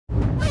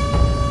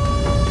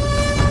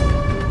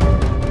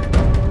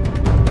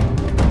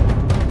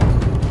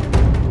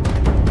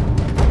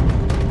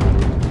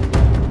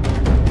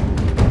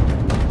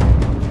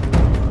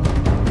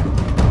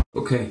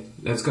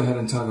let's go ahead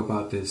and talk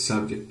about this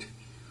subject.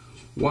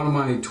 One of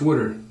my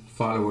Twitter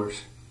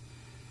followers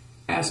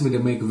asked me to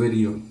make a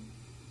video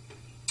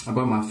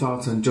about my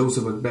thoughts on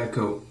Joseph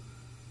Agbeko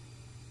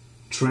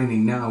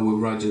training now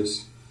with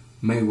Rogers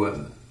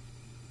Mayweather.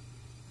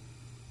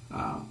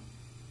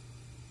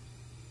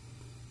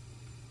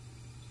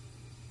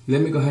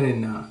 Let me go ahead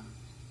and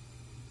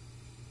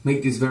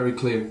make this very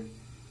clear.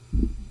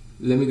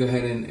 Let me go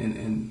ahead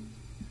and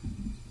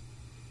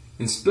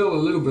spill a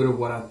little bit of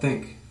what I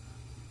think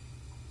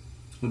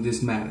on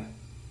this matter.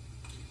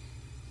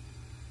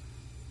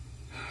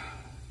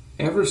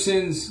 Ever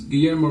since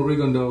Guillermo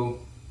Rigondeaux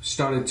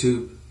started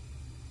to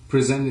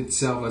present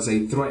itself as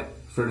a threat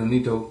for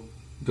Nonito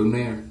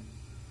Donaire,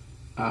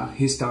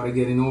 he started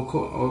getting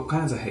all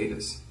kinds of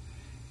haters.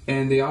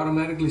 And they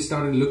automatically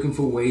started looking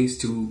for ways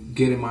to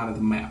get him out of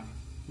the map,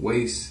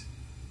 ways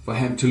for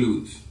him to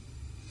lose.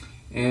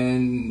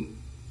 And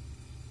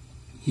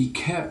he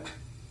kept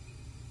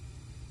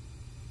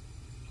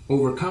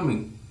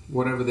overcoming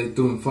whatever they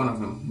threw in front of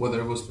him,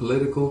 whether it was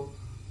political,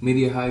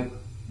 media hype,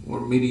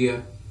 or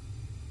media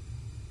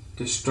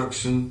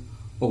destruction,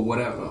 or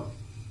whatever.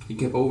 He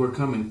kept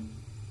overcoming.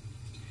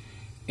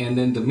 And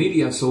then the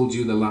media sold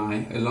you the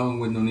lie, along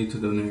with Nonito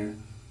Donaire.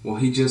 Well,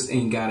 he just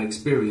ain't got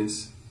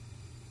experience.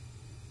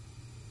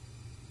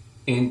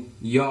 And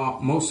y'all,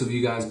 most of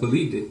you guys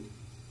believed it.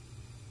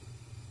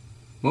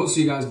 Most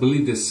of you guys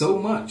believed it so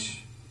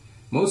much.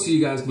 Most of you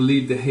guys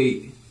believed the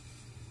hate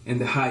and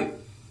the hype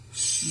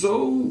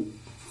so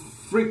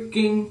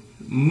freaking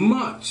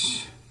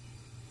much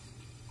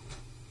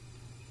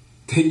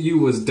that you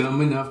was dumb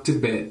enough to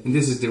bet, and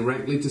this is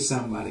directly to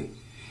somebody,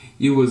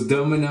 you was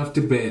dumb enough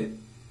to bet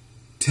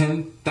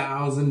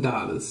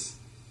 $10,000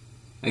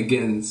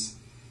 against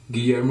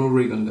Guillermo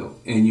Rigondeaux,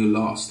 and you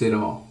lost it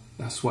all.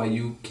 That's why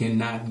you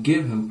cannot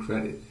give him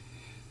credit.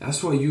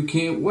 That's why you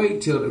can't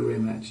wait till the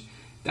rematch.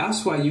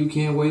 That's why you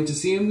can't wait to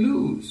see him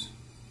lose,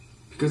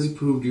 because he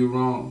proved you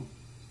wrong.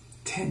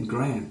 10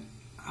 grand.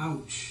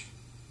 Ouch.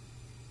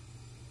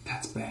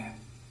 That's bad.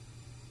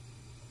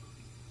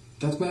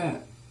 That's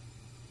bad.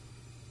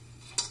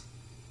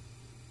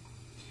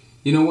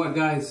 You know what,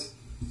 guys?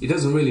 It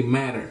doesn't really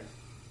matter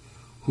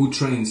who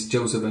trains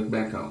Joseph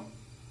Agbeko,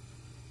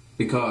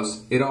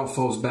 because it all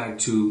falls back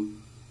to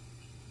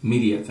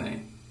media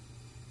thing.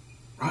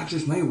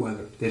 Rogers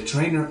Mayweather, the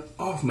trainer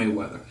of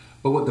Mayweather.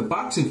 But what the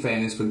boxing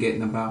fan is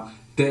forgetting about,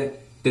 that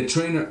the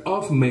trainer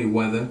of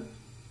Mayweather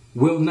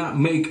will not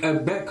make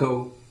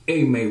Agbeko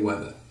a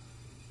Mayweather.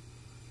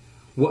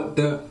 What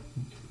the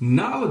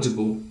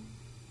knowledgeable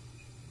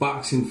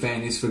boxing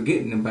fan is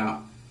forgetting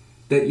about,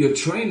 that your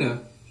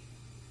trainer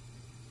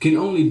can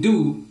only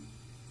do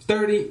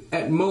 30,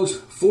 at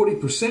most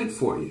 40%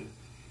 for you.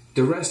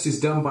 The rest is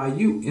done by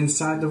you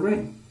inside the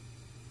ring.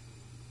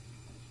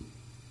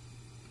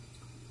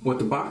 What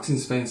the boxing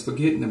fans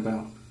forgetting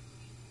about,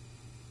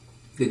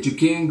 that you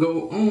can't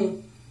go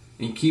on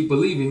and keep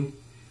believing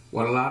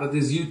what a lot of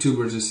these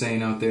YouTubers are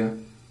saying out there.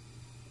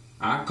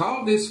 I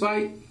called this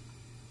fight.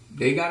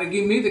 They got to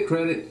give me the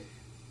credit.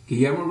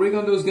 Guillermo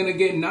Rigondeaux is going to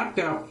get knocked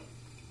out,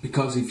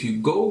 because if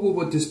you go with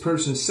what this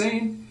person's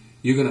saying,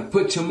 you're going to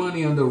put your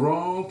money on the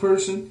wrong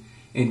person,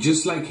 and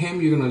just like him,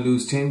 you're going to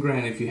lose 10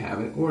 grand if you have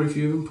it, or if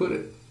you even put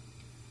it.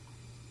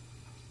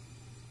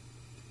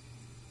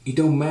 It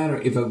don't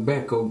matter if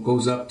Agbeko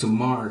goes up to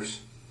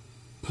Mars,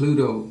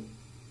 Pluto,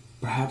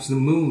 perhaps the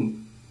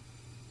moon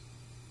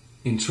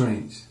in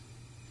trains.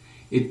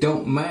 It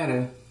don't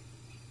matter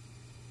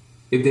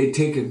if they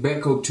take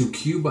Agbeko to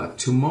Cuba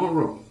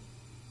tomorrow.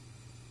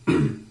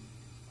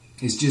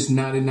 It's just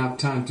not enough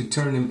time to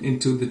turn him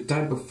into the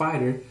type of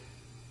fighter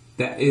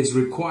that is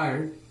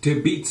required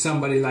to beat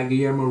somebody like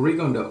Guillermo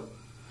Rigondeaux.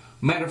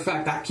 Matter of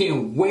fact, I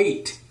can't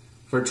wait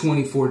for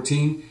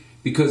 2014,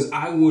 because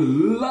I would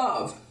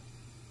love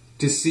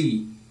to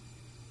see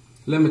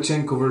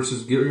Lomachenko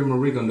versus Guillermo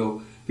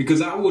Rigondeaux,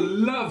 because I would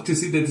love to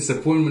see the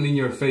disappointment in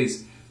your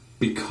face,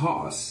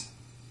 because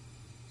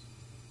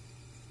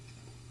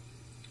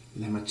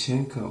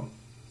Lomachenko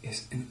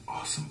is an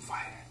awesome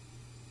fighter.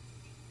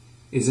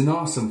 Is an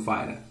awesome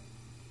fighter.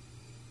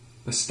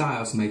 But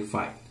styles make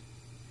fight.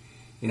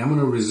 And I'm going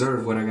to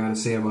reserve what I got to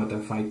say about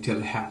that fight till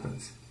it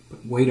happens.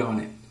 But wait on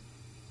it.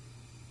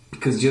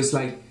 Because just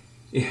like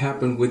it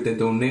happened with the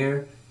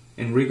Donaire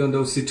and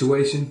Rigondeaux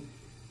situation,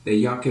 that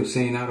y'all kept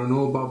saying, I don't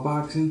know about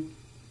boxing.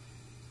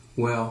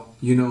 Well,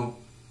 you know,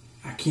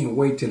 I can't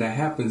wait till that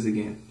happens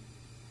again,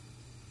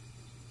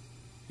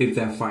 if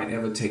that fight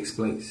ever takes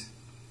place.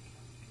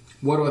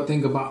 What do I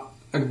think about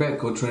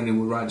Agbeko training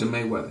with Roger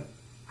Mayweather?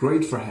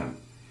 Great for him.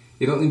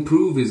 It'll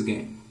improve his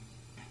game.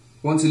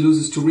 Once he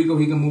loses to Rigo,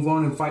 he can move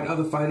on and fight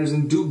other fighters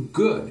and do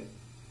good.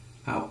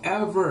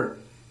 However,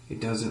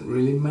 it doesn't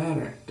really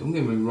matter. Don't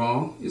get me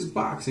wrong. It's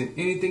boxing.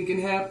 Anything can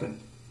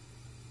happen.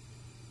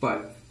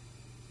 But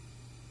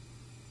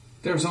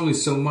there's only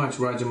so much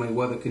Roger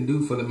Mayweather can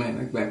do for the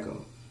man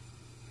Agbeko.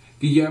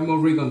 Guillermo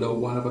Rigondeaux,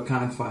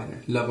 one-of-a-kind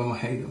fighter. Love him or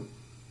hate him.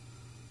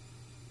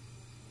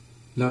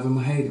 Love him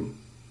or hate him.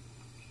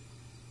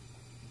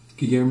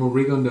 Guillermo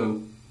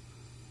Rigondeaux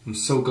I'm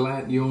so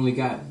glad you only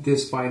got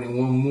this fight and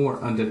one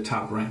more under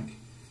top rank.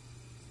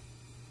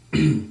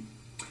 And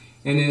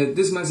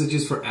this message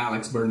is for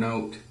Alex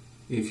Bernot.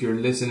 If you're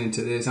listening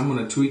to this, I'm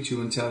going to tweet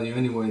you and tell you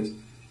anyways.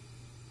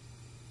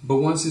 But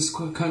once this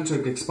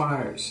contract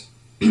expires,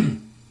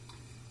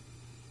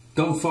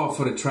 don't fall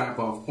for the trap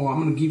of, oh,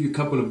 I'm going to give you a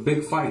couple of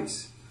big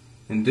fights.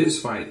 And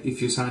this fight,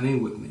 if you sign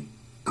in with me,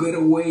 get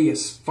away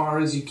as far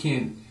as you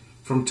can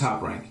from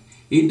top rank.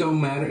 It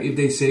don't matter if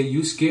they say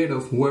you scared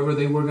of whoever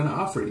they were going to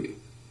offer you.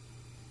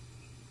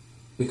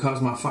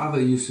 Because my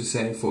father used to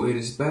say, for it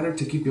is better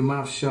to keep your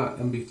mouth shut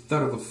and be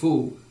thought of a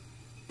fool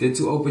than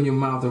to open your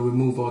mouth and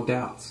remove all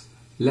doubts.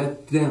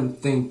 Let them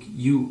think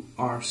you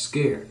are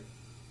scared.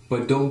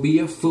 But don't be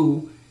a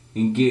fool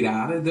and get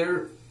out of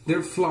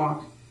their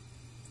flock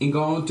and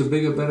go on to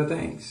bigger, better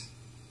things.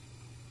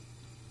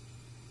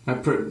 My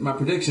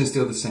prediction is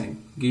still the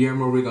same.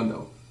 Guillermo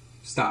Rigondeaux.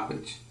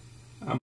 Stoppage.